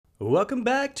Welcome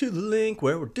back to the link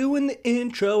where we're doing the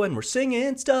intro and we're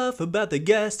singing stuff about the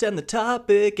guest and the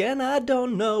topic, and I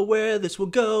don't know where this will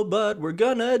go, but we're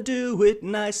gonna do it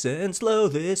nice and slow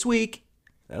this week.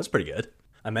 That was pretty good.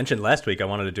 I mentioned last week I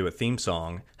wanted to do a theme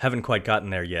song. Haven't quite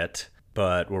gotten there yet,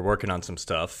 but we're working on some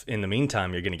stuff. In the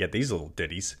meantime, you're gonna get these little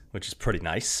ditties, which is pretty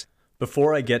nice.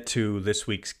 Before I get to this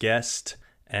week's guest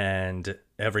and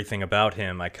everything about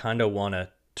him, I kind of want to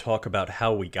talk about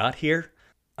how we got here.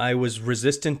 I was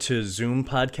resistant to Zoom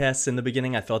podcasts in the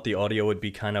beginning. I thought the audio would be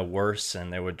kind of worse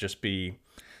and there would just be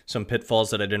some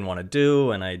pitfalls that I didn't want to do,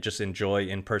 and I just enjoy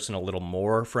in person a little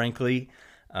more, frankly.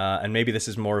 And maybe this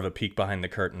is more of a peek behind the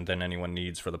curtain than anyone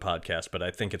needs for the podcast, but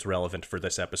I think it's relevant for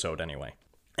this episode anyway.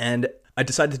 And I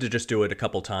decided to just do it a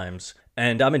couple times,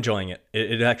 and I'm enjoying it.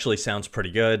 It actually sounds pretty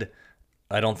good.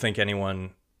 I don't think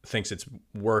anyone thinks it's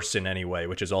worse in any way,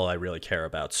 which is all I really care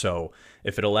about. So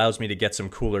if it allows me to get some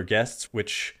cooler guests,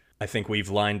 which I think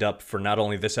we've lined up for not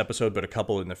only this episode, but a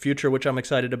couple in the future, which I'm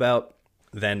excited about,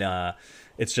 then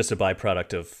it's just a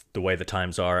byproduct of the way the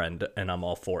times are, and I'm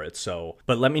all for it. So,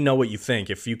 but let me know what you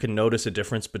think. If you can notice a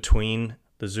difference between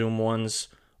the Zoom ones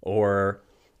or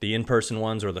the in-person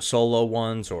ones or the solo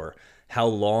ones, or how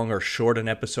long or short an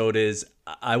episode is,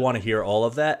 I want to hear all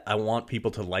of that. I want people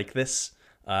to like this.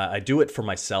 I do it for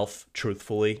myself,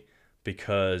 truthfully,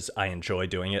 because I enjoy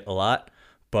doing it a lot,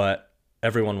 but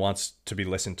everyone wants to be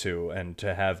listened to and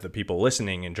to have the people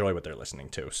listening enjoy what they're listening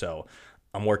to. So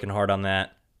I'm working hard on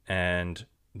that, and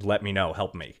let me know,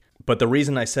 help me. But the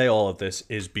reason I say all of this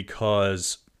is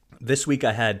because this week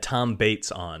I had Tom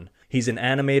Bates on. He's an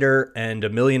animator and a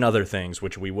million other things,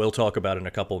 which we will talk about in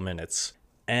a couple of minutes.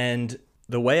 And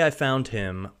the way I found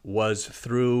him was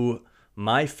through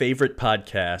my favorite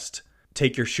podcast,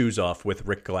 Take Your Shoes Off with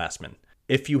Rick Glassman.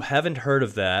 If you haven't heard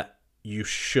of that, you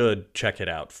should check it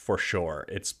out for sure.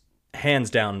 It's hands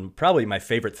down probably my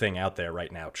favorite thing out there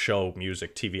right now. Show,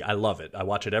 music, TV. I love it. I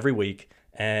watch it every week,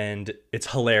 and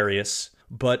it's hilarious,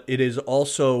 but it is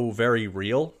also very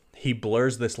real. He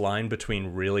blurs this line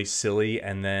between really silly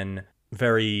and then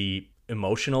very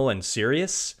emotional and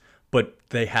serious, but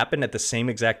they happen at the same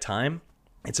exact time.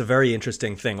 It's a very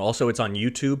interesting thing. Also, it's on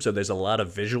YouTube, so there's a lot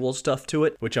of visual stuff to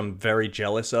it, which I'm very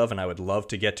jealous of and I would love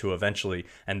to get to eventually.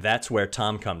 And that's where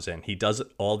Tom comes in. He does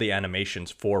all the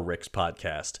animations for Rick's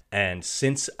podcast. And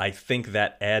since I think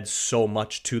that adds so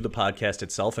much to the podcast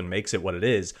itself and makes it what it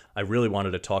is, I really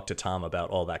wanted to talk to Tom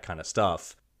about all that kind of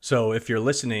stuff. So if you're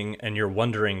listening and you're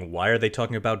wondering, why are they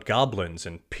talking about goblins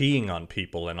and peeing on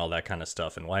people and all that kind of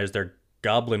stuff, and why is there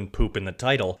goblin poop in the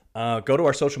title, go to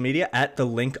our social media at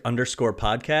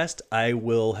 @the_link_podcast. I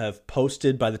will have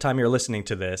posted, by the time you're listening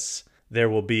to this, there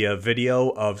will be a video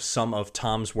of some of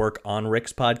Tom's work on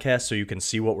Rick's podcast so you can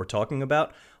see what we're talking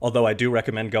about. Although I do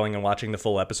recommend going and watching the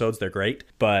full episodes. They're great.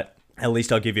 But at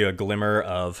least I'll give you a glimmer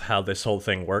of how this whole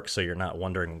thing works so you're not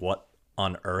wondering what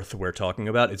on earth we're talking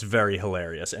about. It's very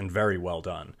hilarious and very well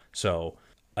done. So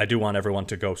I do want everyone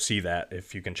to go see that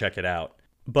if you can check it out.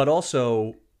 But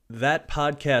also, that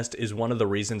podcast is one of the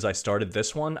reasons I started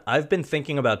this one. I've been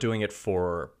thinking about doing it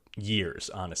for years,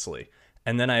 honestly.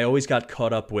 And then I always got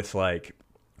caught up with, like,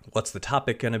 what's the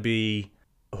topic going to be?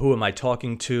 Who am I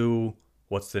talking to?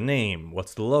 What's the name?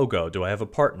 What's the logo? Do I have a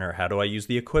partner? How do I use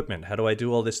the equipment? How do I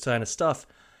do all this kind of stuff?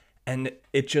 And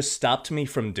it just stopped me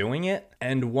from doing it.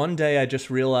 And one day I just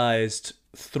realized,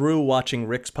 through watching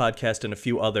Rick's podcast and a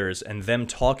few others and them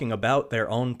talking about their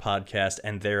own podcast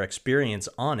and their experience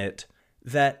on it,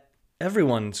 that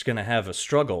everyone's going to have a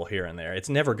struggle here and there. It's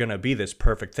never going to be this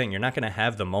perfect thing. You're not going to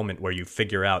have the moment where you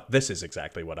figure out, this is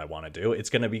exactly what I want to do. It's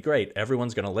going to be great.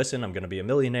 Everyone's going to listen. I'm going to be a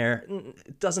millionaire.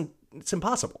 It's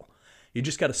impossible. You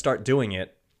just got to start doing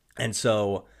it. And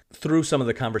so through some of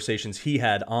the conversations he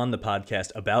had on the podcast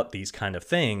about these kind of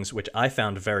things, which I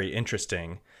found very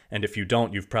interesting, and if you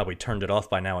don't, you've probably turned it off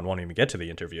by now and won't even get to the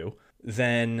interview,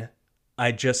 then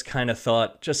I just kind of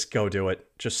thought, just go do it.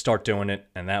 Just start doing it.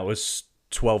 And that was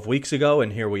 12 weeks ago,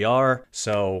 and here we are.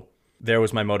 So there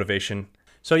was my motivation.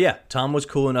 So yeah, Tom was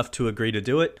cool enough to agree to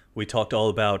do it. We talked all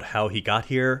about how he got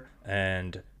here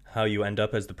and how you end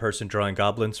up as the person drawing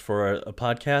goblins for a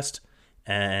podcast.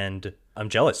 And I'm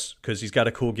jealous because he's got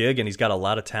a cool gig and he's got a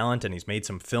lot of talent, and he's made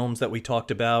some films that we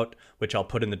talked about, which I'll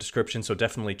put in the description. So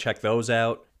definitely check those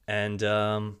out. And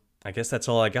I guess that's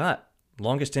all I got.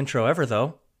 Longest intro ever,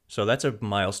 though. So that's a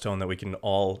milestone that we can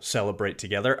all celebrate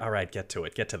together. All right, get to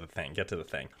it. Get to the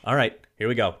thing. All right, here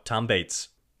we go. Tom Bates.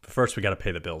 First, we got to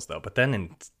pay the bills, though. But then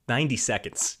in 90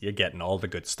 seconds, you're getting all the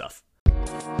good stuff.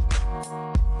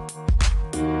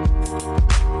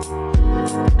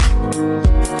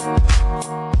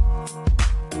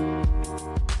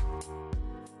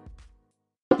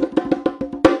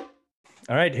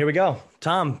 All right, here we go.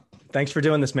 Tom, thanks for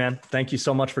doing this, man. Thank you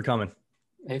so much for coming.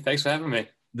 Hey, thanks for having me.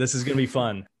 This is going to be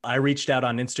fun. I reached out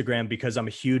on Instagram because I'm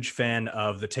a huge fan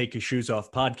of the Take Your Shoes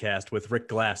Off podcast with Rick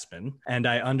Glassman. And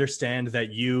I understand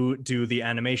that you do the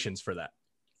animations for that.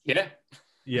 Yeah,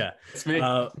 Yeah. it's me.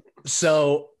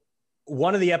 So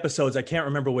one of the episodes, I can't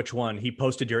remember which one, he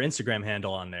posted your Instagram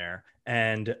handle on there.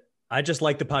 And I just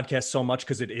like the podcast so much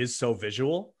because it is so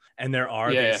visual. And there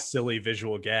are Yeah, these silly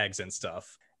visual gags and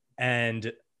stuff.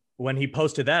 And when he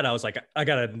posted that, I was like, I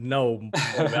gotta know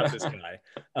more about this guy,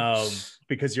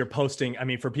 because you're posting. I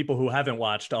mean, for people who haven't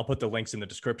watched, I'll put the links in the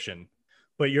description.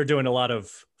 But you're doing a lot of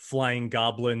flying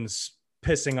goblins,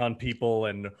 pissing on people,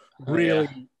 and really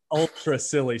ultra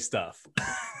silly stuff.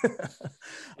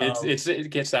 It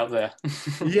gets out there.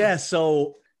 Yeah,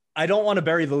 so I don't want to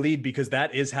bury the lead because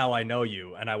that is how I know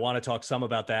you, and I want to talk some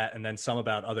about that and then some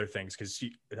about other things because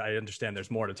I understand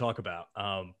there's more to talk about.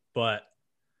 But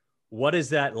what is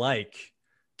that like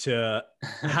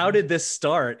how did this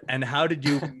start and how did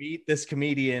you meet this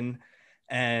comedian?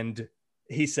 And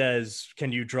he says,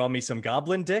 can you draw me some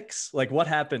goblin dicks? Like what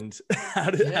happened? How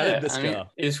did this go?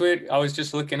 It's weird. I was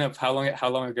just looking up how long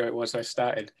ago it was I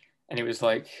started, and it was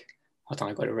like, hold on,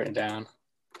 I got it written down.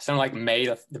 Something like May,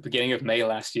 the beginning of May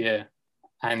last year.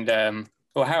 And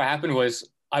well, how it happened was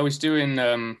I was doing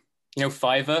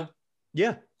Fiverr.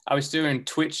 Yeah. I was doing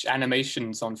Twitch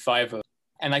animations on Fiverr.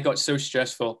 And I got so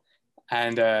stressful.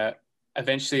 And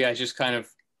eventually I just I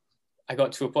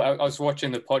got to a point, I was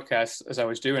watching the podcast as I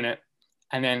was doing it.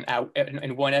 And then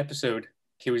in one episode,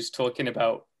 he was talking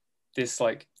about this,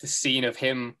 like the scene of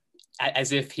him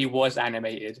as if he was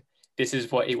animated. This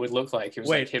is what it would look like. It was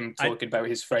like him talking about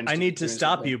his friends. I need to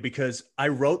stop you because I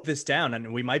wrote this down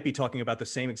and we might be talking about the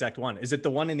same exact one. Is it the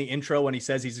one in the intro when he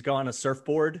says he's going on a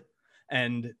surfboard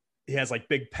and he has like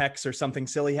big pecs or something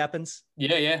silly happens?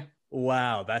 Yeah.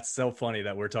 Wow, that's so funny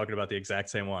that we're talking about the exact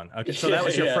same one. Okay, so that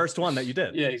was your first one that you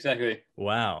did. Yeah, exactly.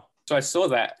 Wow. So I saw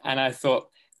that and I thought,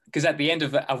 because at the end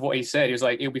of what he said, he was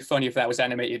like, it would be funny if that was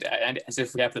animated and as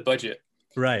if we have the budget.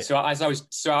 Right. So as I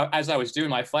was doing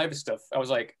my Fiverr stuff, I was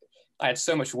like, I had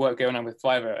so much work going on with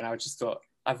Fiverr and I just thought,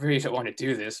 I really don't want to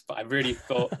do this, but I really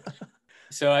thought.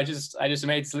 So I just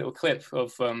made this little clip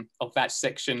of that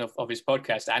section of his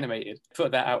podcast animated,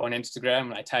 put that out on Instagram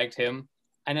and I tagged him.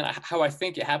 And then how I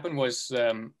think it happened was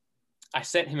I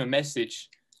sent him a message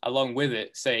along with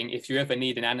it saying, if you ever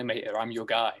need an animator, I'm your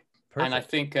guy. Perfect. And I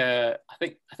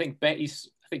think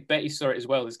Betty saw it as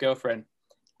well, his girlfriend,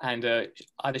 and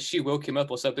either she woke him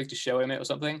up or something to show him it or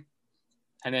something.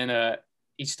 And then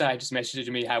he started just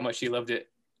messaging me how much he loved it.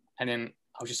 And then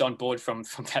I was just on board from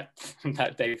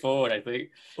that day forward, I think.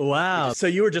 Wow. So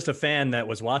you were just a fan that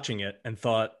was watching it and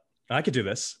thought, I could do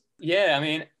this. Yeah, I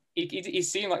mean, he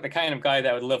seemed like the kind of guy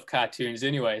that would love cartoons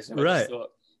anyway. So I just thought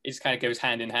it just kind of goes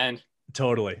hand in hand.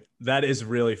 Totally. That is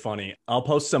really funny. I'll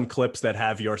post some clips that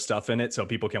have your stuff in it so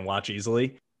people can watch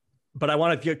easily. But I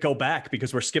want to go back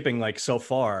because we're skipping like so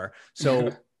far.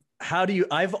 So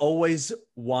I've always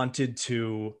wanted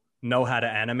to know how to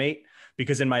animate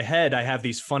because in my head, I have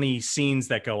these funny scenes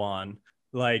that go on.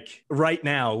 Like right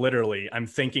now, literally, I'm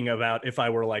thinking about if I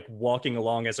were like walking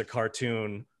along as a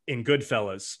cartoon in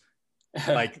Goodfellas,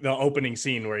 like the opening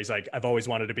scene where he's like, I've always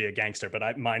wanted to be a gangster,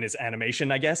 but mine is animation,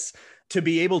 I guess. To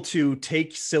be able to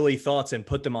take silly thoughts and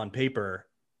put them on paper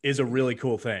is a really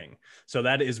cool thing. So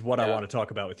that is what I want to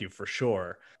talk about with you for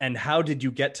sure. And how did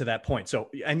you get to that point? So,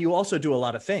 and you also do a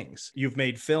lot of things. You've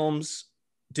made films.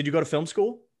 Did you go to film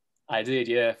school? I did,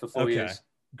 yeah, for 4 years.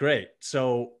 Great.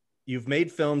 So you've made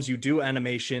films, you do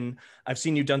animation. I've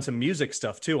seen you done some music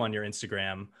stuff too on your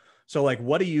Instagram. So like,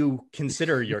 what do you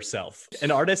consider yourself?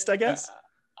 An artist, I guess?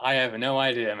 I have no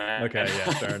idea, man. Okay,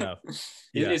 yeah, fair enough.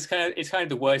 Yeah. It's kind of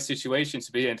the worst situation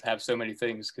to be in, to have so many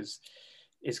things, because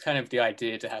it's kind of the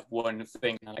idea to have one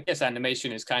thing. I guess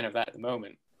animation is kind of that at the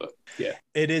moment, but yeah.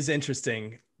 It is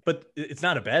interesting, but it's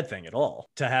not a bad thing at all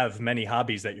to have many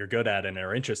hobbies that you're good at and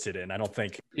are interested in. I don't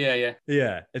think. Yeah.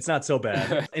 It's not so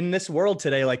bad. In this world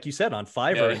today, like you said, on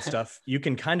Fiverr and stuff, you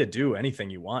can kind of do anything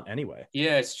you want anyway.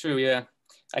 Yeah, it's true. Yeah.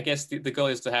 I guess the goal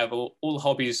is to have all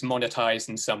hobbies monetized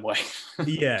in some way.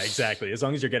 Yeah, exactly. As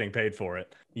long as you're getting paid for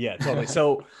it. Yeah, totally.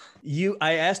 So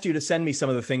I asked you to send me some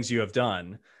of the things you have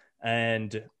done.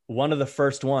 And one of the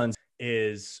first ones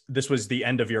is, this was the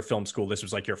end of your film school. This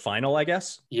was like your final, I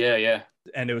guess. Yeah.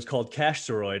 And it was called Cash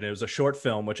Steroid. It was a short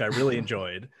film, which I really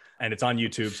enjoyed. And it's on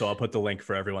YouTube. So I'll put the link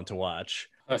for everyone to watch.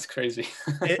 That's crazy.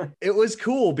 It was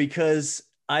cool because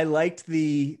I liked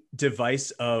the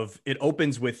device of, it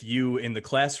opens with you in the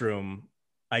classroom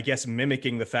I guess,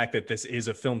 mimicking the fact that this is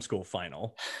a film school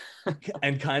final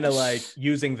and kind of like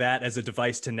using that as a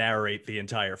device to narrate the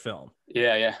entire film.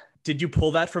 Yeah, yeah. Did you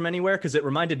pull that from anywhere? Because it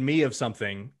reminded me of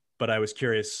something, but I was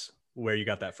curious where you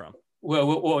got that from. Well,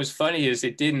 what was funny is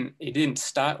it didn't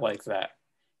start like that.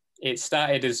 It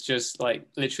started as just like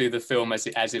literally the film as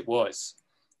it was,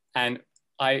 and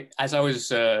as I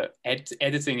was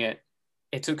editing it,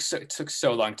 it took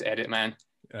so long to edit, man.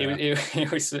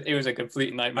 It was a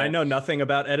complete nightmare. I know nothing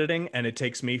about editing, and it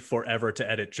takes me forever to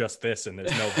edit just this, and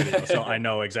there's no video, so I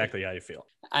know exactly how you feel.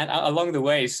 And along the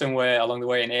way, somewhere along the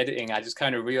way in editing, I just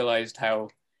kind of realized I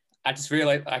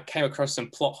came across some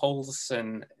plot holes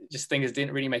and just things that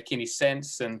didn't really make any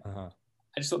sense. And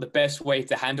I just thought the best way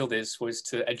to handle this was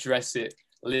to address it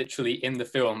literally in the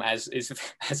film as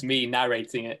me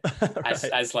narrating it Right.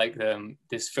 as like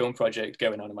this film project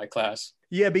going on in my class.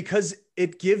 Yeah, because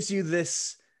it gives you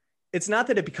this, it's not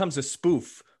that it becomes a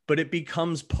spoof, but it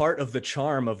becomes part of the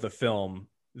charm of the film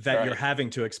that Right. you're having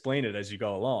to explain it as you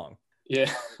go along.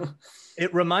 Yeah.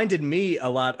 It reminded me a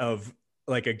lot of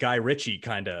like a Guy Ritchie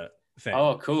kind of thing.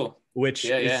 Oh, cool. Which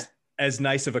Yeah, is yeah. as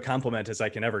nice of a compliment as I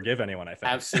can ever give anyone, I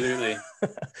think. Absolutely.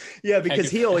 Yeah, because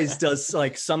he always does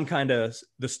like some kind of,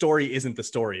 the story isn't the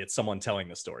story, it's someone telling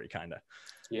the story kind of.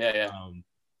 Yeah, yeah.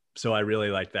 So I really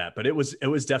like that. But it was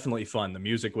definitely fun. The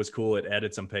music was cool. It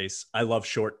added some pace. I love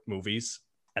short movies,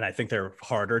 and I think they're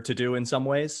harder to do in some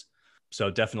ways. So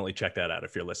definitely check that out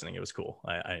if you're listening. It was cool.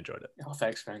 I enjoyed it. Oh,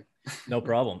 thanks, man. No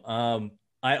problem.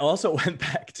 I also went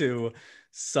back to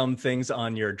some things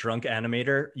on your Drunk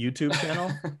Animator YouTube channel.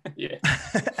 Yeah.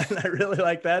 And I really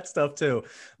like that stuff too.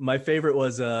 My favorite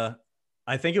was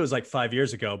I think it was like 5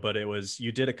 years ago, but it was,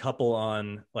 you did a couple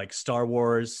on like Star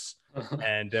Wars,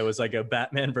 and there was like a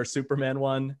Batman versus Superman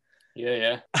one. Yeah,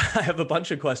 yeah. I have a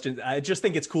bunch of questions. I just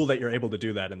think it's cool that you're able to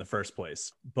do that in the first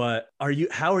place. But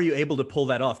how are you able to pull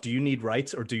that off? Do you need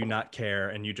rights, or do you not care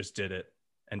and you just did it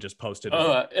and just posted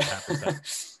it?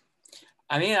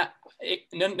 I mean,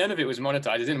 none of it was monetized.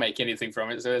 I didn't make anything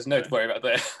from it, so there's no to worry about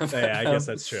there. Yeah, I guess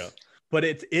that's true. But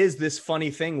it is this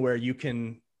funny thing where you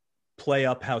can play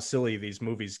up how silly these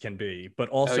movies can be, but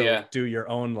also do your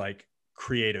own like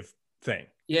creative thing.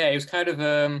 Yeah, it was kind of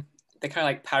they're kind of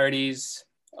like parodies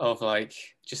of like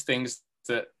just things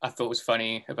that I thought was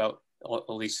funny about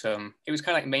all these. It was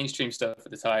kind of like mainstream stuff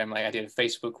at the time. Like I did a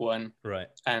Facebook one, right?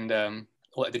 And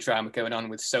all the drama going on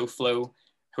with SoFlo.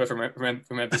 Whoever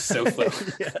remembers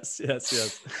SoFlo.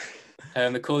 yes.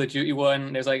 The Call of Duty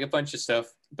one. There's like a bunch of stuff,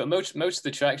 but most of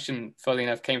the traction, funnily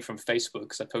enough, came from Facebook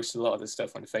because I posted a lot of the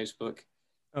stuff on Facebook.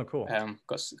 Oh, cool.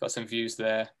 Got some views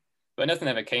there, but nothing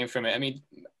ever came from it. I mean,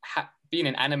 being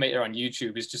an animator on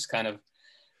YouTube is just kind of,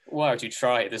 why would you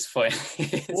try at this point?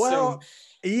 Well,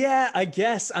 yeah, I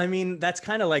guess. I mean, that's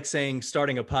kind of like saying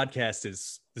starting a podcast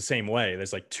is the same way.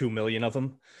 There's like 2 million of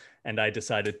them. And I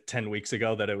decided 10 weeks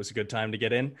ago that it was a good time to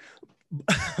get in.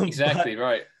 Exactly,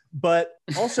 right. But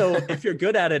also, if you're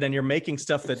good at it and you're making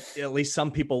stuff that at least some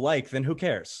people like, then who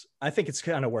cares? I think it's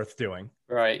kind of worth doing.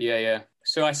 Right, yeah.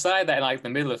 So I started that in like the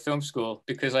middle of film school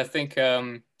because I think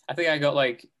I got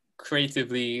like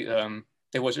creatively,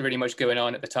 there wasn't really much going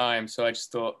on at the time. So I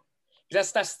just thought,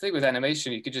 that's the thing with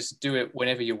animation. You could just do it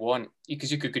whenever you want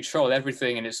because you could control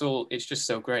everything and it's just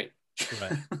so great.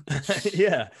 Right.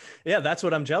 Yeah, that's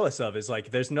what I'm jealous of, is like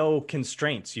there's no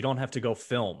constraints. You don't have to go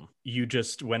film. You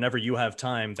just, whenever you have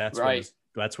time, that's right.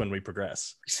 That's when we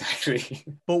progress. Exactly.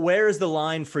 But where is the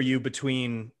line for you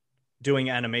between doing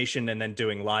animation and then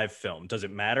doing live film? Does it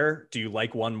matter? Do you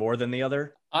like one more than the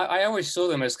other? I always saw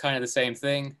them as kind of the same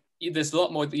thing. There's a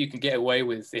lot more that you can get away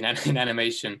with in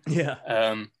animation. Yeah.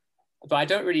 But I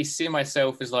don't really see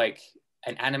myself as like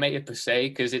an animator per se,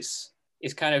 because it's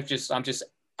kind of just I'm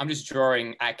just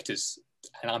drawing actors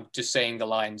and I'm just saying the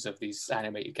lines of these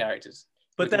animated characters.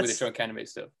 But with the drunk animated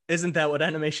stuff. Isn't that what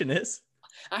animation is?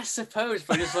 I suppose,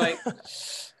 but it's like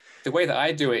the way that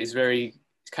I do it is very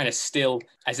kind of still,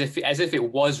 as if it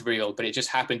was real, but it just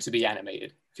happened to be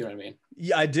animated. If you know what I mean?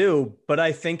 Yeah, I do. But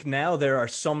I think now there are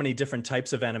so many different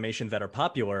types of animation that are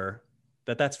popular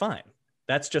that's fine.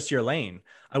 That's just your lane.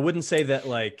 I wouldn't say that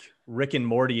like Rick and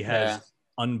Morty has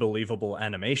unbelievable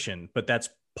animation, but that's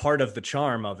part of the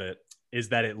charm of it, is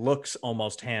that it looks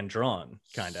almost hand-drawn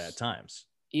kind of at times.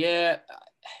 Yeah,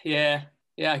 I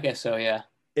guess so, yeah.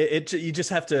 You just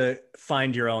have to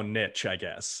find your own niche, I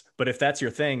guess. But if that's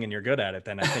your thing and you're good at it,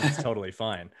 then I think it's totally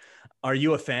fine. Are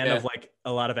you a fan of like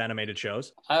a lot of animated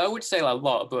shows? I would say a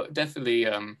lot, but definitely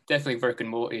Rick and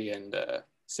Morty and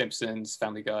Simpsons,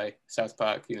 Family Guy, South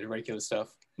Park, the regular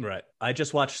stuff. Right. I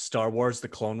just watched Star Wars: The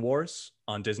Clone Wars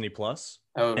on Disney Plus.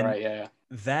 Oh, right, yeah.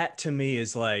 That to me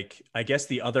is like, I guess,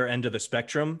 the other end of the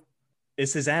spectrum,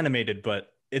 this is animated,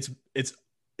 but it's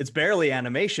barely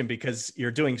animation because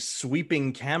you're doing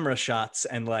sweeping camera shots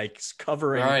and like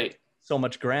covering Right. so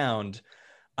much ground.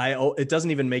 It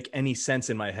doesn't even make any sense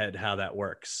in my head how that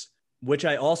works, which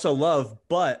I also love,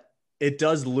 but it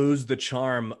does lose the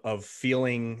charm of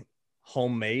feeling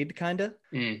homemade kind of.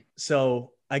 Mm.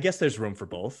 So I guess there's room for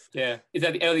both. Yeah. Is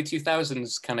that the early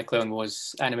 2000s kind of Clone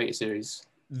Wars animated series?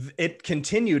 It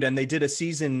continued and they did a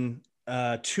season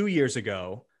 2 years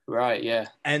ago. Right, yeah.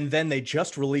 And then they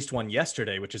just released one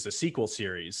yesterday, which is a sequel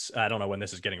series. I don't know when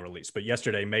this is getting released, but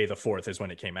yesterday, May the 4th, is when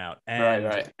it came out. And,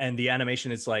 right. And the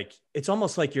animation is like, it's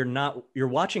almost like you're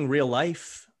watching real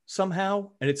life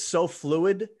somehow. And it's so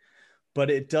fluid, but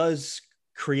it does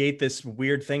create this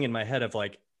weird thing in my head of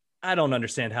like, I don't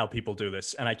understand how people do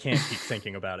this. And I can't keep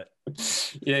thinking about it.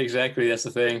 Yeah, exactly. That's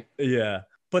the thing. Yeah.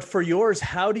 But for yours,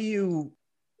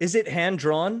 is it hand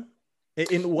drawn?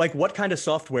 In like, what kind of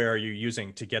software are you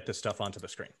using to get this stuff onto the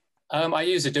screen? I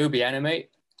use Adobe Animate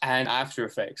and After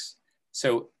Effects.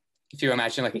 So if you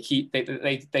imagine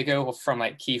like they go from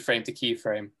like keyframe to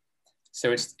keyframe.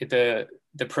 So it's the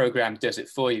program does it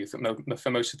for you for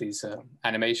most of these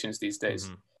animations these days.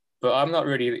 Mm-hmm. But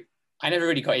I never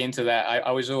really got into that.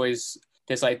 I was always,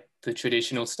 there's like the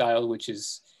traditional style, which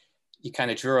is you kind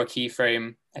of draw a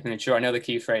keyframe and then draw another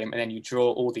keyframe and then you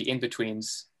draw all the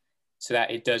in-betweens. So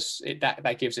that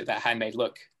that gives it that handmade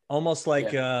look. Almost like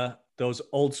those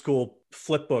old school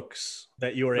flip books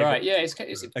that you were able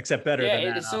to, except better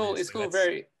than that. It's cool.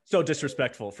 Very so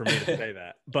disrespectful for me to say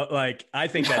that, but like I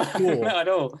think that's cool. Not at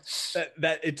all.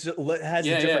 That it has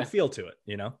a different feel to it,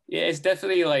 you know? Yeah, it's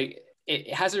definitely like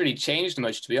it hasn't really changed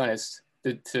much, to be honest.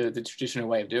 The traditional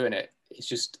way of doing it. It's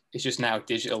just now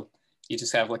digital. You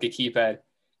just have like a keypad.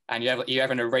 And you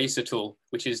have an eraser tool,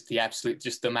 which is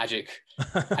just the magic.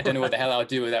 I don't know what the hell I'll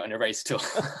do without an eraser tool.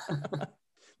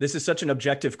 This is such an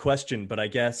objective question, but I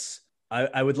guess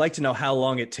I would like to know how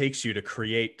long it takes you to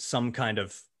create some kind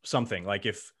of something. Like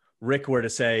if Rick were to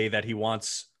say that he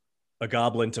wants a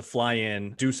goblin to fly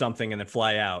in, do something, and then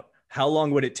fly out, how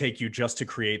long would it take you just to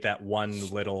create that one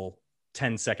little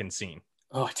 10-second scene?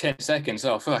 Oh, 10 seconds.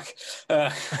 Oh, fuck.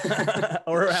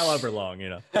 Or however long, you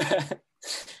know.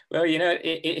 Well, you know,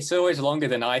 it's always longer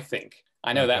than I think.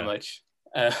 I know that much.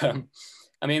 I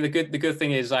mean, the good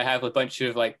thing is I have a bunch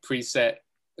of like preset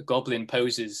Goblin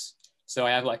poses. So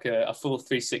I have like a full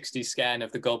 360 scan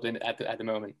of the Goblin at the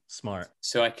moment. Smart.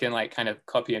 So I can like kind of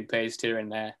copy and paste here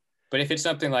and there. But if it's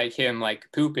something like him like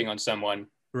pooping on someone,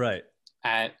 right,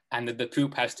 and the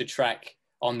poop has to track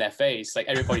on their face, like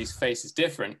everybody's face is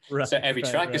different, right, so every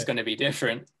track is going to be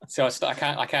different. So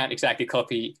I can't exactly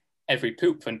copy every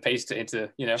poop and paste it into,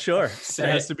 you know. Sure. So it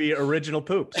has to be original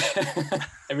poops.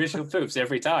 Original poops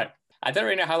every time. I don't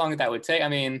really know how long that would take. I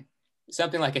mean,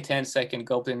 something like a 10-second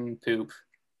Goblin poop,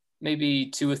 maybe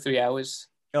 2 or 3 hours.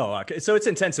 Oh, okay. So it's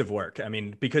intensive work. I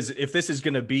mean, because if this is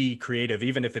going to be creative,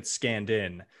 even if it's scanned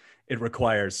in, it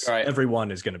requires everyone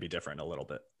is going to be different a little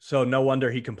bit. So no wonder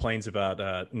he complains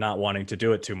about not wanting to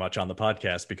do it too much on the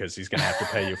podcast, because he's going to have to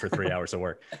pay you for 3 hours of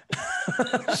work.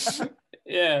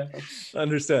 Yeah.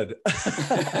 Understood.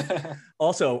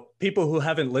 Also, people who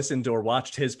haven't listened or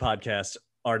watched his podcast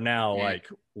are now like,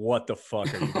 what the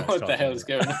fuck are you guys what the hell is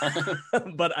about? going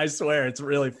on? But I swear it's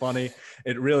really funny.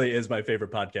 It really is my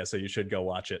favorite podcast, so you should go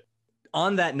watch it.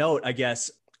 On that note, I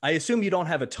guess, I assume you don't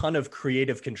have a ton of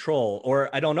creative control, or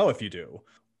I don't know if you do.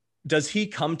 Does he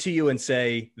come to you and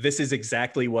say, this is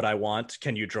exactly what I want,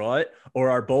 can you draw it? Or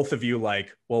are both of you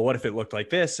like, well, what if it looked like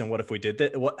this? And what if we did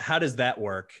that? How does that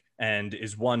work? And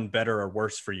is one better or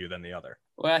worse for you than the other?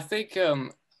 Well, I think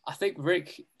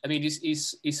Rick, I mean,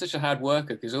 he's such a hard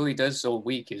worker, because all he does all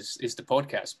week is the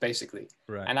podcast, basically.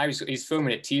 Right. And now he's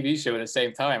filming a TV show at the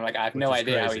same time. Like, I have no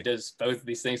idea how he does both of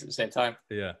these things at the same time.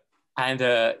 Yeah.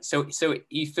 And so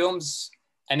he films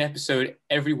an episode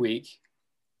every week,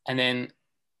 and then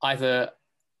either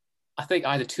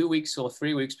 2 weeks or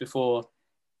 3 weeks before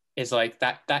is like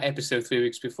that episode 3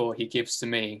 weeks before he gives to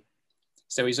me.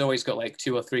 So he's always got like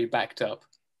 2 or 3 backed up,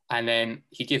 and then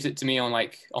he gives it to me on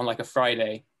like a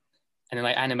Friday, and then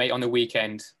I animate on the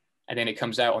weekend, and then it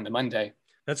comes out on the Monday.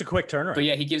 That's a quick turnaround. But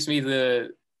yeah, he gives me so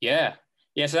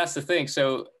that's the thing.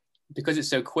 So because it's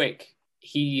so quick,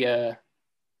 he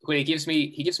gives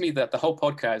me the whole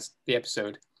podcast, the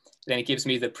episode. Then he gives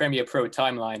me the Premiere Pro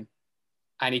timeline,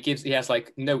 and he has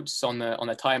like notes on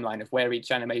the timeline of where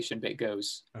each animation bit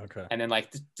goes. Okay. And then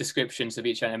like descriptions of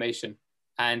each animation.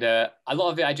 And a lot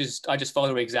of it, I just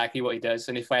follow exactly what he does.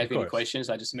 And if I have any questions,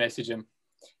 I just message him.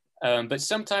 But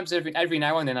sometimes every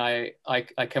now and then I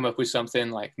come up with something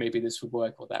like, maybe this would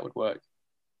work or that would work.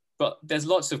 But there's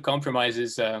lots of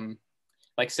compromises.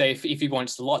 Like like say if he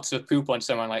wants lots of poop on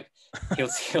someone, like he'll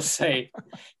say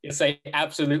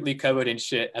absolutely covered in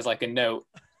shit as like a note.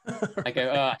 I go,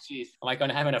 oh geez, am I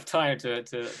gonna have enough time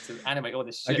to animate all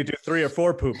this shit? I could do 3 or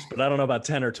 4 poops, but I don't know about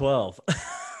 10 or 12.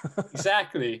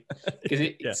 Exactly,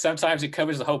 because sometimes it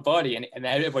covers the whole body, and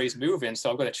everybody's moving, so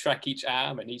I've got to track each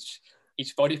arm and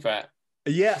each body part.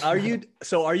 Yeah, are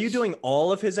you doing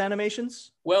all of his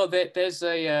animations? Well, there's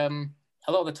a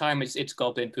lot of the time it's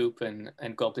Goblin poop and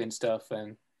Goblin stuff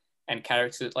and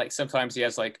characters. Like sometimes he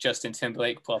has like Justin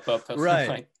Timberlake pop up. Right.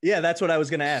 Like, yeah, that's what I was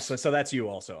gonna ask. So that's you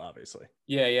also, obviously.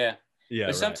 Yeah. Yeah.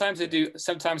 But sometimes I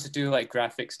do like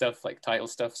graphic stuff, like title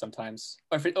stuff sometimes.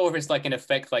 Or if it's like an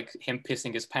effect like him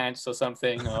pissing his pants or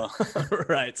something. Or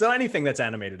right. So anything that's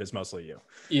animated is mostly you.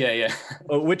 Yeah.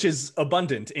 Which is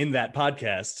abundant in that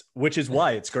podcast, which is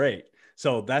why it's great.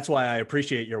 So that's why I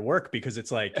appreciate your work, because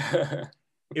it's like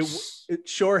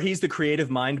sure, he's the creative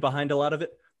mind behind a lot of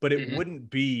it, but it wouldn't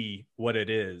be what it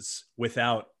is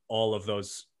without all of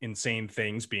those insane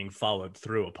things being followed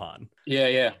through upon.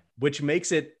 Yeah. Which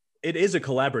makes it is a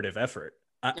collaborative effort.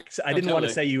 I didn't want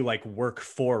to say you like work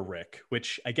for Rick,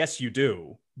 which I guess you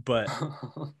do, but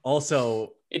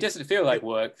also it doesn't feel like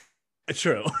work.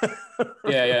 True.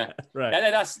 Yeah. Right.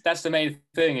 And that's the main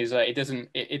thing, is that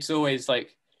it's always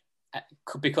like,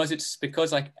 because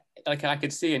like I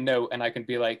could see a note and I can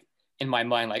be like in my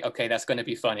mind like, okay, that's going to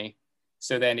be funny.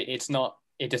 So then it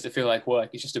doesn't feel like work.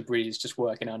 It's just a breeze, just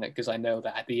working on it, because I know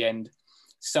that at the end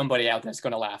somebody out there's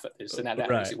going to laugh at this, and that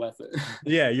makes it worth it.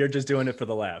 Yeah, you're just doing it for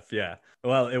the laugh. Yeah.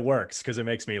 Well, it works because it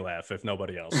makes me laugh, if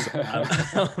nobody else.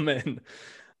 I'm in.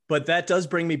 But that does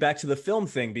bring me back to the film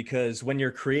thing, because when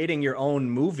you're creating your own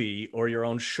movie or your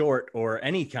own short or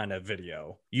any kind of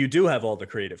video, you do have all the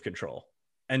creative control.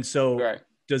 And so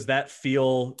Does that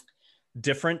feel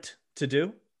different to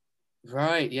do?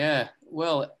 Right. Yeah.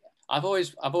 Well, I've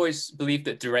always believed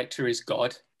that director is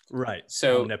God. Right.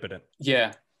 So omnipotent.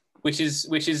 Yeah. Which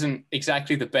isn't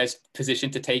exactly the best position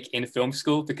to take in film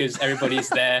school, because everybody's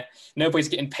there. Nobody's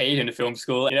getting paid in a film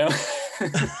school, you know?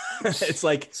 It's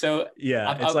like, so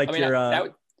yeah,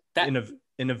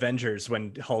 in Avengers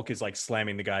when Hulk is like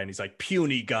slamming the guy and he's like,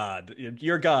 puny God,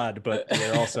 you're God, but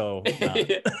you're also not.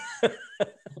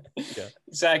 Yeah.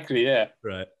 Exactly. Yeah.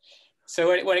 Right. So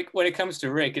when it comes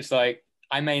to Rick, it's like,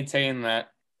 I maintain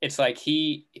that it's like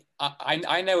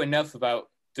I know enough about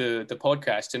the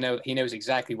podcast to know that he knows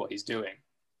exactly what he's doing.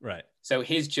 Right. So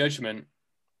his judgment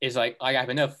is like, I have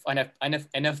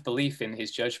enough belief in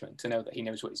his judgment to know that he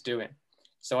knows what he's doing.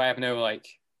 So I have no, like,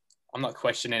 I'm not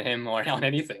questioning him or on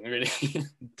anything, really.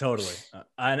 Totally.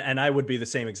 And I would be the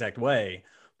same exact way,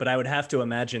 but I would have to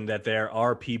imagine that there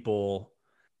are people,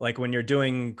 like when you're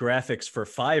doing graphics for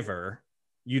Fiverr,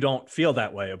 you don't feel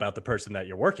that way about the person that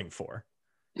you're working for.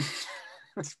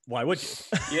 Why would you?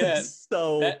 Yeah.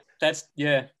 So that's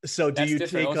yeah. So do you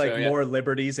take also, like more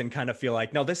liberties and kind of feel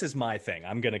like, no, this is my thing.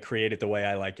 I'm going to create it the way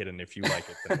I like it. And if you like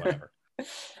it, then whatever.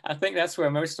 I think that's where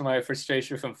most of my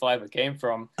frustration from Fiverr came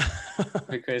from,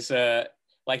 because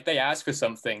like they ask for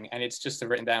something and it's just a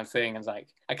written down thing. And it's like,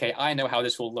 okay, I know how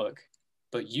this will look,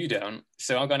 but you don't.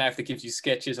 So I'm going to have to give you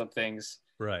sketches on things.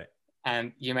 Right.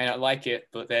 And you may not like it,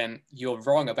 but then you're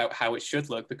wrong about how it should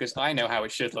look, because I know how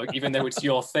it should look, even though it's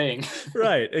your thing.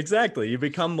 Right, exactly. You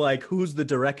become like, who's the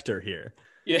director here?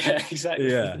 Yeah,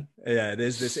 exactly. Yeah, it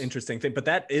is this interesting thing. But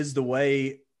that is the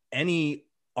way any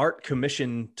art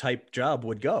commission type job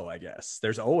would go, I guess.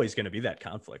 There's always going to be that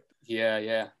conflict.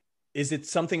 Yeah. Is it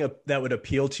something that would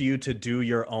appeal to you to do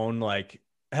your own, like,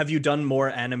 have you done more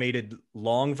animated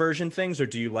long version things, or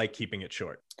do you like keeping it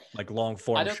short? Like long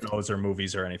form shows or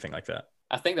movies or anything like that?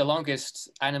 I think the longest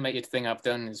animated thing I've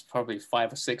done is probably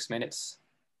 5 or 6 minutes,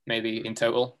 maybe in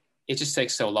total. It just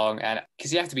takes so long, and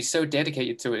because you have to be so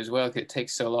dedicated to it as well, because it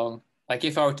takes so long. Like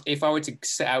if I were to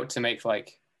set out to make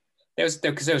like, there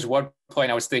was one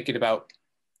point I was thinking about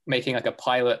making like a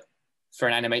pilot for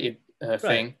an animated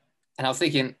thing, and I was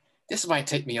thinking this might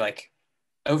take me like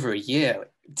over a year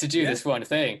to do this one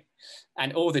thing.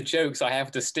 And all the jokes I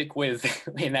have to stick with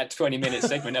in that 20-minute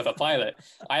segment of a pilot,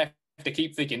 I have to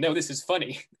keep thinking, no, this is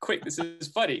funny. Quick, this is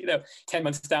funny. You know, 10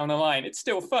 months down the line, it's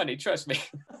still funny, trust me.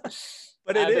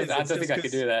 But I don't think I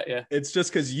could do that, yeah. It's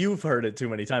just because you've heard it too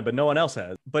many times, but no one else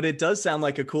has. But it does sound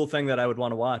like a cool thing that I would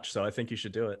want to watch, so I think you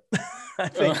should do it. I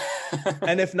think.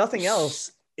 And if nothing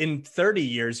else, in 30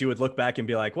 years, you would look back and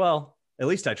be like, well, at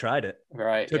least I tried it.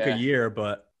 Right, Took a year,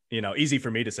 but you know, easy for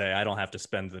me to say. I don't have to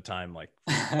spend the time like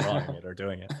drawing it or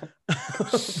doing it,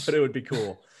 but it would be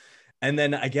cool. And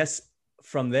then I guess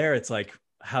from there, it's like,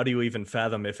 how do you even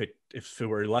fathom if it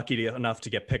were lucky enough to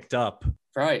get picked up?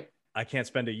 Right. I can't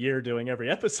spend a year doing every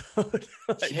episode.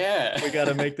 Like, Yeah. we got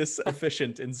to make this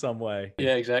efficient in some way.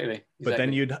 Yeah, exactly. But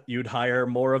then Exactly. you'd hire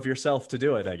more of yourself to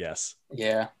do it, I guess.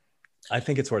 Yeah. I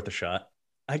think it's worth a shot.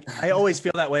 I always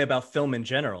feel that way about film in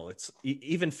general. It's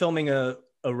even filming a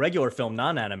regular film,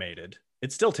 non-animated,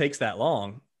 it still takes that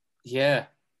long. Yeah.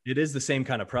 It is the same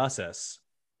kind of process,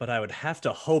 but I would have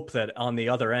to hope that on the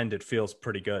other end, it feels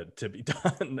pretty good to be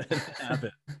done and have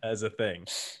it as a thing.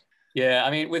 Yeah.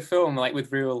 I mean, with film, like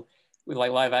with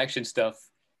like live action stuff,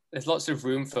 there's lots of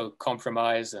room for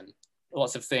compromise and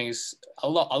lots of things. A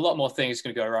lot more things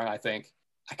can go wrong, I think,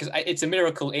 because it's a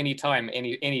miracle any time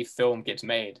any film gets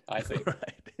made, I think.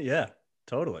 Right. Yeah,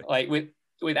 totally. Like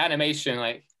with animation,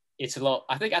 like it's a lot.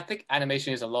 I think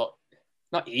animation is a lot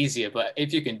not easier, but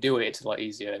if you can do it, it's a lot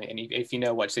easier. And if you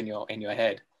know what's in your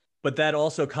head. But that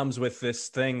also comes with this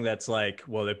thing that's like,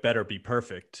 well, it better be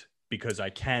perfect because I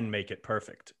can make it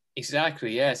perfect.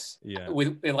 Exactly. Yes. Yeah.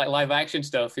 With like live action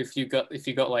stuff, if you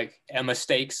got like a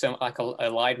mistake, some like a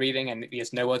line reading, and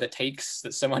there's no other takes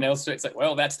that someone else, it's like,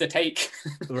 well, that's the take.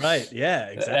 Right. Yeah,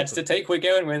 exactly. That's the take we're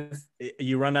going with.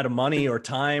 You run out of money or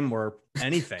time or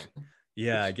anything.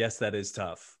 Yeah, I guess that is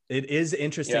tough. It is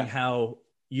interesting how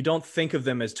you don't think of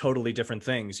them as totally different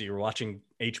things. You're watching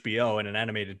HBO and an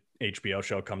animated HBO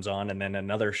show comes on, and then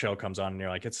another show comes on, and you're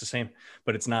like, it's the same,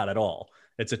 but it's not at all.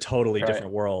 It's a totally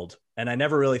different world. And I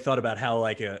never really thought about how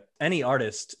like any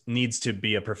artist needs to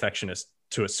be a perfectionist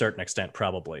to a certain extent,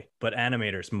 probably, but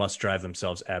animators must drive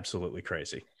themselves absolutely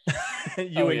crazy.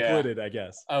 You included, I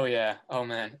guess. Oh yeah. Oh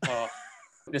man. Oh,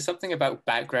 there's something about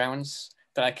backgrounds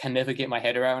that I can never get my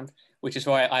head around, which is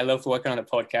why I love working on the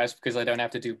podcast, because I don't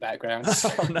have to do backgrounds.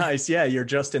 Oh, nice. Yeah, you're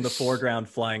just in the foreground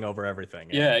flying over everything.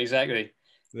 Yeah, exactly.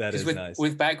 That is nice.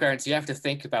 With backgrounds, you have to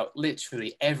think about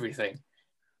literally everything.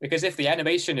 Because if the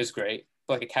animation is great,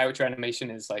 like a character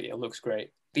animation is like, it looks great,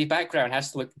 the background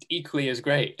has to look equally as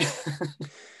great.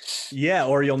 Yeah,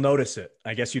 or you'll notice it.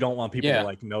 I guess you don't want people to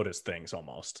like notice things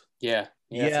almost. Yeah,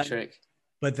 that's a trick.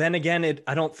 But then again,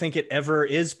 I don't think it ever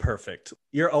is perfect.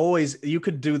 You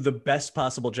could do the best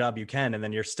possible job you can, and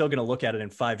then you're still going to look at it in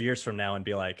 5 years from now and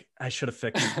be like, I should have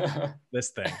fixed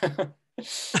this thing.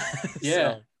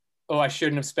 Yeah. So. Oh, I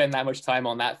shouldn't have spent that much time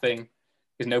on that thing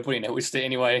because nobody noticed it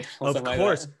anyway. Of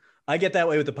course. Like I get that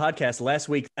way with the podcast. Last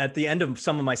week, at the end of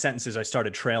some of my sentences, I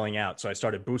started trailing out. So I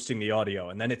started boosting the audio,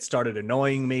 and then it started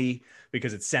annoying me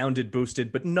because it sounded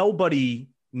boosted, but nobody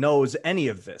knows any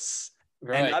of this.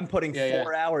 Right. And I'm putting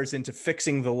 4 hours into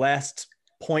fixing the last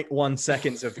 0.1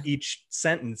 seconds of each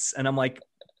sentence. And I'm like,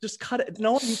 just cut it.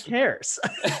 No one cares.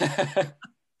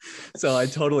 So I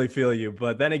totally feel you.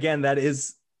 But then again, that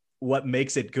is what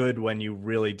makes it good when you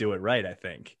really do it right, I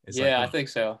think. I think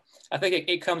so. I think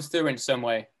it comes through in some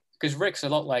way. Because Rick's a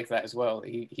lot like that as well.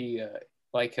 He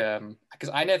because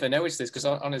I never noticed this, because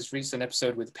on his recent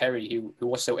episode with Perry, who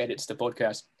also edits the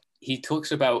podcast, he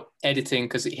talks about editing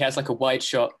because he has like a wide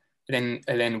shot, and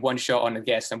then one shot on the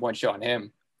guest and one shot on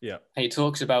him. Yeah. And he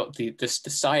talks about the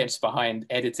science behind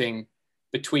editing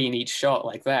between each shot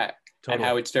like that, and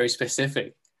how it's very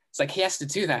specific. It's like he has to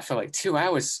do that for like 2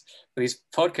 hours for these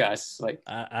podcasts. Like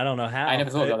I don't know how. I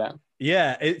never thought about that.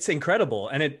 Yeah, it's incredible,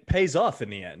 and it pays off in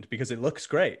the end because it looks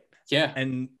great. Yeah.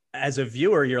 And as a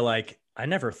viewer, you're like, I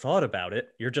never thought about it.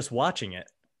 You're just watching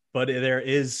it. But there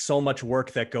is so much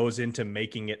work that goes into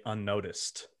making it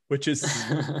unnoticed, which is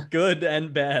good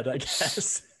and bad, I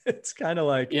guess. It's kind of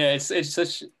like, yeah, it's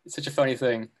such a funny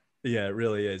thing. Yeah, it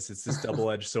really is. It's this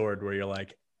double-edged sword where you're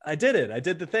like, I did it. I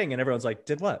did the thing. And everyone's like,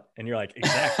 did what? And you're like,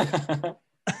 exactly.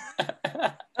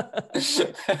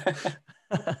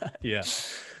 Yeah.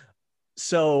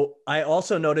 So I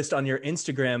also noticed on your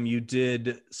Instagram, you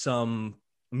did some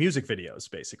music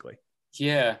videos, basically.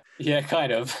 Yeah,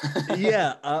 kind of.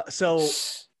 Yeah. So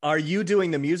are you doing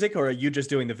the music, or are you just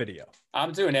doing the video?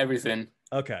 I'm doing everything.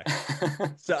 Okay.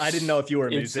 So I didn't know if you were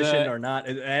a musician or not.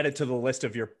 Add it to the list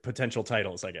of your potential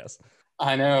titles, I guess.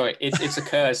 I know. It's a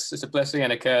curse. It's a blessing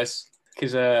and a curse.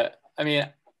 Because, I mean,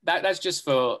 that's just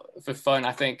for fun,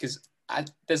 I think. Because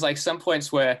there's like some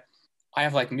points where I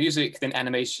have like music, then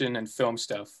animation and film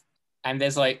stuff. And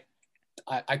there's like,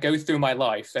 I go through my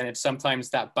life, and it's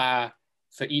sometimes that bar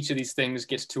for each of these things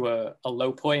gets to a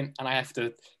low point, and I have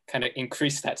to kind of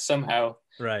increase that somehow.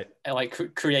 Right. And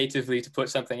like creatively to put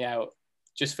something out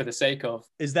just for the sake of.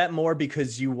 Is that more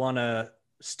because you want to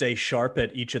stay sharp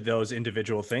at each of those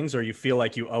individual things, or you feel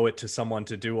like you owe it to someone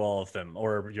to do all of them,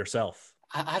 or yourself?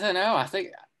 I don't know. I think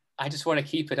I just want to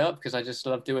keep it up because I just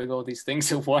love doing all these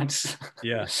things at once.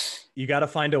 Yeah. You got to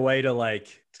find a way to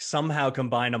like somehow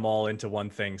combine them all into one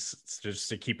thing just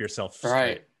to keep yourself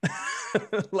straight.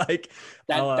 Right. Like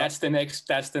that's the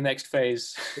next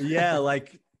phase. Yeah.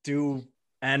 Like do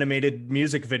animated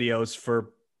music videos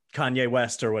for Kanye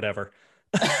West or whatever.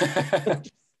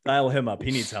 Dial him up.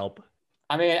 He needs help.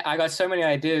 I mean, I got so many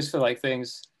ideas for like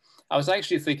things. I was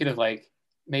actually thinking of like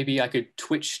maybe I could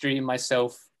Twitch stream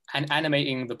myself and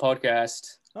animating the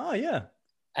podcast, Oh, yeah.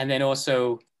 and then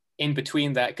also in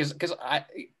between that, because I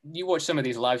you watch some of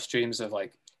these live streams of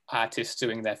like artists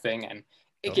doing their thing, and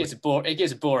it gets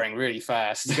boring really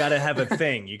fast. You got to have a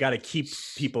thing. You got to keep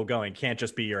people going. Can't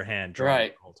just be your hand drawing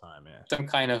Right. the whole time. Yeah. Some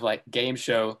kind of like game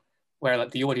show where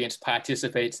like the audience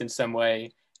participates in some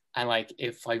way, and like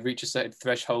if I reach a certain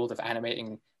threshold of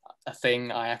animating a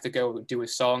thing, I have to go do a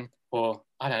song, or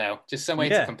I don't know, just some way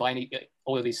to combine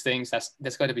all of these things.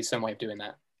 There's got to be some way of doing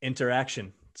that.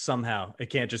 Interaction somehow. It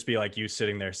can't just be like you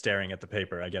sitting there staring at the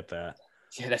paper. I get that.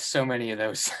 Yeah, there's so many of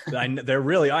those. They're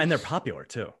really, and they're popular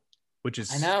too, which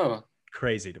is I know.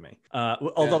 crazy to me.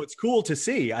 Although it's cool to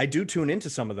see. I do tune into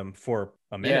some of them for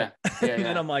a minute. And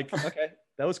then I'm like, okay,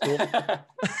 that was cool.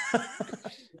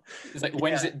 It's like,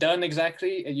 when's it done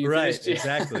exactly? Are you right, finished?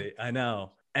 exactly. I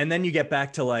know. And then you get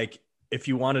back to like, if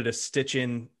you wanted to stitch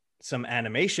in some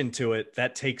animation to it,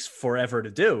 that takes forever to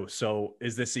do. So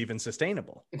is this even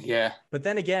sustainable? Yeah. But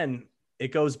then again,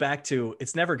 it goes back to,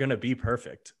 it's never going to be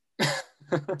perfect.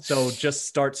 So just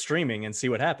start streaming and see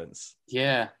what happens.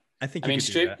 Yeah. I think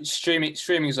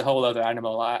streaming is a whole other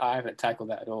animal. I haven't tackled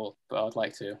that at all, but I'd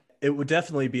like to. It would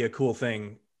definitely be a cool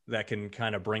thing that can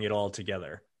kind of bring it all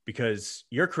together, because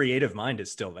your creative mind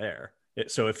is still there.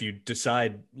 So if you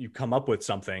decide you come up with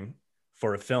something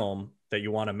for a film that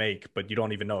you want to make, but you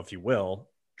don't even know if you will,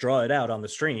 draw it out on the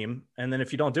stream. And then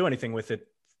if you don't do anything with it,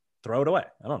 throw it away.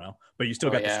 I don't know, but you still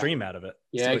got the stream out of it.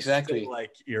 Yeah, so exactly. It's still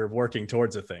like you're working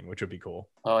towards a thing, which would be cool.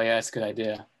 Oh yeah, it's a good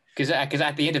idea. Because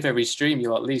at the end of every stream,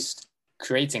 you're at least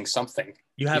creating something.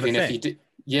 You have a thing.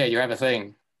 You have a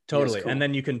thing. Totally. Yeah, cool. And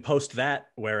then you can post that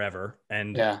wherever.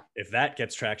 And if that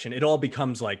gets traction, it all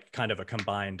becomes like kind of a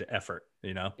combined effort,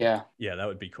 you know? Yeah. Yeah, that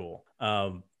would be cool.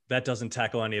 That doesn't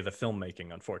tackle any of the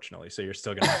filmmaking, unfortunately. So you're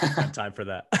still going to have to spend time for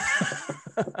that.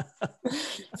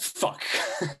 Fuck.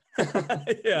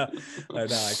 Yeah, I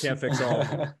know. I can't fix all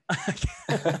of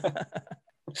it.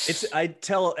 I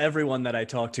tell everyone that I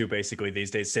talk to basically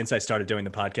these days, since I started doing the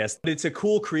podcast, it's a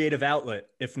cool creative outlet,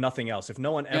 if nothing else. If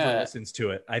no one ever listens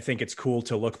to it, I think it's cool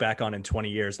to look back on in 20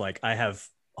 years. Like, I have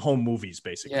home movies,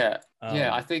 basically. Yeah.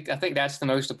 I think that's the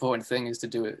most important thing, is to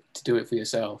do it for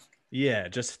yourself. Yeah,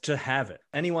 just to have it.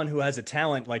 Anyone who has a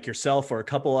talent like yourself or a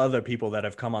couple other people that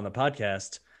have come on the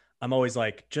podcast, I'm always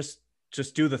like, just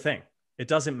do the thing. It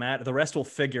doesn't matter. The rest will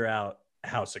figure out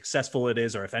how successful it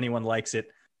is, or if anyone likes it.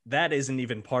 That isn't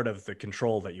even part of the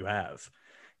control that you have.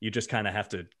 You just kind of have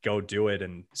to go do it.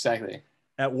 And exactly.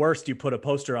 At worst, you put a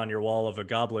poster on your wall of a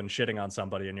goblin shitting on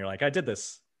somebody and you're like, I did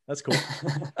this. That's cool.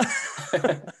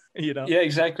 You know? Yeah,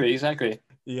 exactly.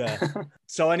 Yeah.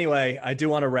 So anyway, I do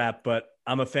want to wrap, but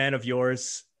I'm a fan of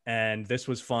yours and this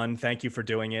was fun. Thank you for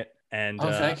doing it. And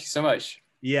thank you so much.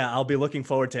 Yeah, I'll be looking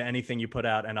forward to anything you put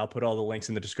out, and I'll put all the links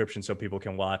in the description so people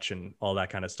can watch and all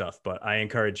that kind of stuff. But I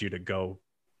encourage you to go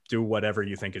do whatever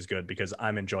you think is good, because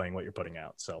I'm enjoying what you're putting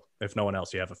out. So if no one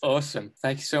else, you have a fan. Awesome.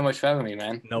 Thank you so much for having me,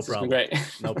 man. No problem. Great.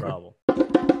 No problem.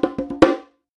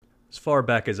 As far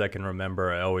back as I can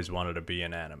remember, I always wanted to be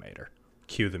an animator.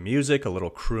 Cue the music, a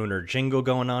little crooner jingle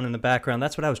going on in the background.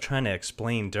 That's what I was trying to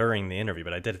explain during the interview,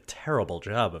 but I did a terrible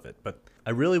job of it. But I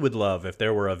really would love if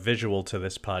there were a visual to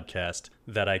this podcast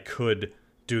that I could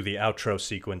do the outro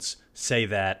sequence, say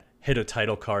that, hit a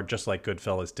title card just like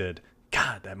Goodfellas did.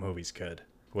 God, that movie's good.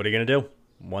 What are you going to do?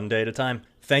 One day at a time.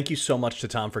 Thank you so much to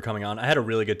Tom for coming on. I had a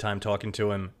really good time talking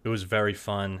to him. It was very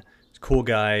fun. He's a cool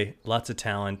guy, lots of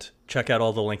talent. Check out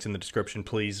all the links in the description.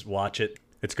 Please watch it.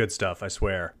 It's good stuff, I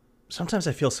swear. Sometimes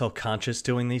I feel self-conscious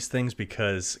doing these things,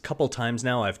 because a couple times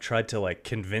now I've tried to like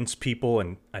convince people,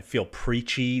 and I feel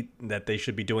preachy that they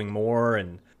should be doing more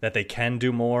and that they can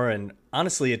do more. And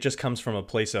honestly, it just comes from a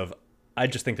place of, I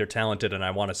just think they're talented and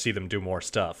I want to see them do more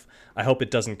stuff. I hope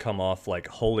it doesn't come off like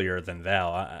holier than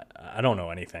thou. I don't know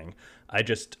anything. I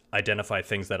just identify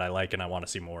things that I like and I want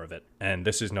to see more of it. And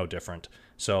this is no different.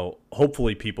 So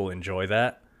hopefully people enjoy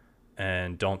that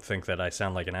and don't think that I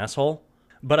sound like an asshole.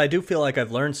 But I do feel like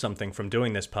I've learned something from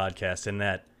doing this podcast, in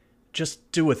that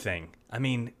just do a thing. I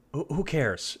mean, who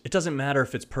cares? It doesn't matter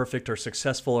if it's perfect or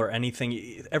successful or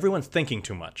anything. Everyone's thinking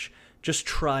too much. Just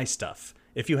try stuff.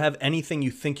 If you have anything you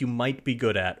think you might be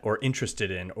good at or interested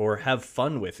in or have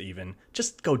fun with even,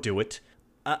 just go do it.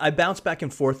 I bounce back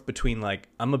and forth between, like,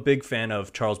 I'm a big fan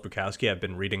of Charles Bukowski. I've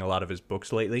been reading a lot of his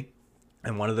books lately.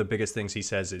 And one of the biggest things he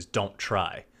says is don't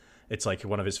try. It's like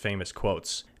one of his famous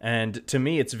quotes. And to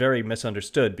me, it's very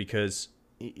misunderstood, because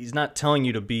he's not telling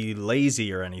you to be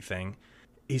lazy or anything.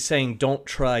 He's saying don't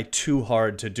try too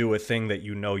hard to do a thing that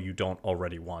you know you don't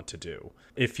already want to do.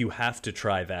 If you have to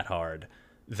try that hard,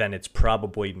 then it's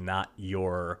probably not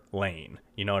your lane.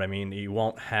 You know what I mean? You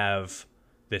won't have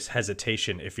this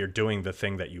hesitation if you're doing the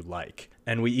thing that you like.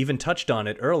 And we even touched on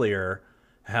it earlier,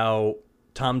 how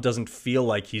Tom doesn't feel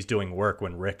like he's doing work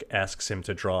when Rick asks him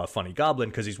to draw a funny goblin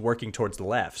because he's working towards the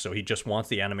laugh. So he just wants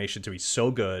the animation to be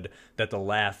so good that the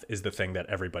laugh is the thing that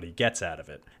everybody gets out of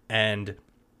it. And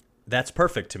that's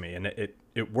perfect to me, and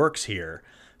it works here.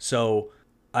 So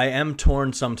I am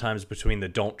torn sometimes between the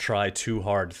don't try too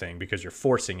hard thing because you're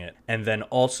forcing it, and then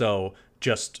also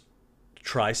just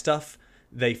try stuff.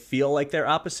 They feel like they're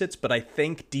opposites, but I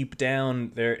think deep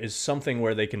down there is something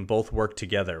where they can both work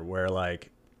together, where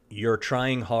like you're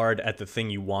trying hard at the thing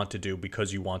you want to do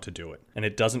because you want to do it. And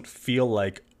it doesn't feel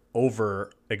like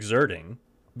over exerting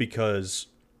because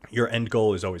your end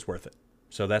goal is always worth it.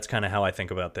 So that's kind of how I think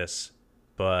about this.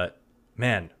 But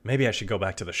man, maybe I should go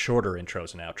back to the shorter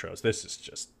intros and outros. This is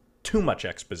just too much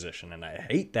exposition, and I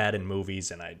hate that in movies,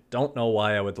 and I don't know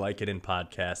why I would like it in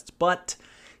podcasts, but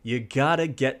you gotta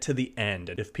get to the end.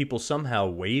 And if people somehow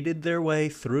waded their way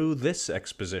through this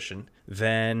exposition,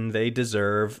 then they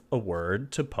deserve a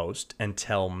word to post and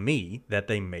tell me that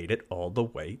they made it all the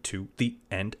way to the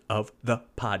end of the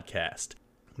podcast.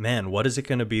 Man, what is it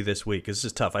going to be this week? This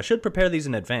is tough. I should prepare these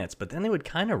in advance, but then it would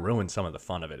kind of ruin some of the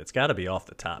fun of it. It's got to be off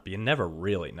the top. You never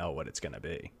really know what it's going to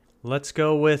be. Let's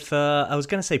go with, I was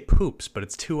going to say poops, but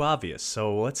it's too obvious.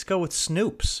 So let's go with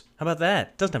snoops. How about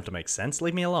that? Doesn't have to make sense.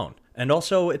 Leave me alone. And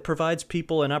also, it provides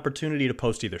people an opportunity to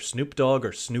post either Snoop Dogg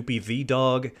or Snoopy the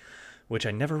Dog, which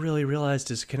I never really realized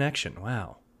is a connection.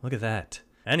 Wow, look at that.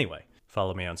 Anyway,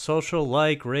 follow me on social,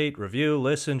 like, rate, review,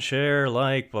 listen, share,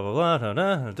 like, blah, blah,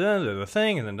 blah, the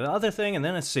thing, and then the other thing, and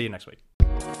then I'll see you next week.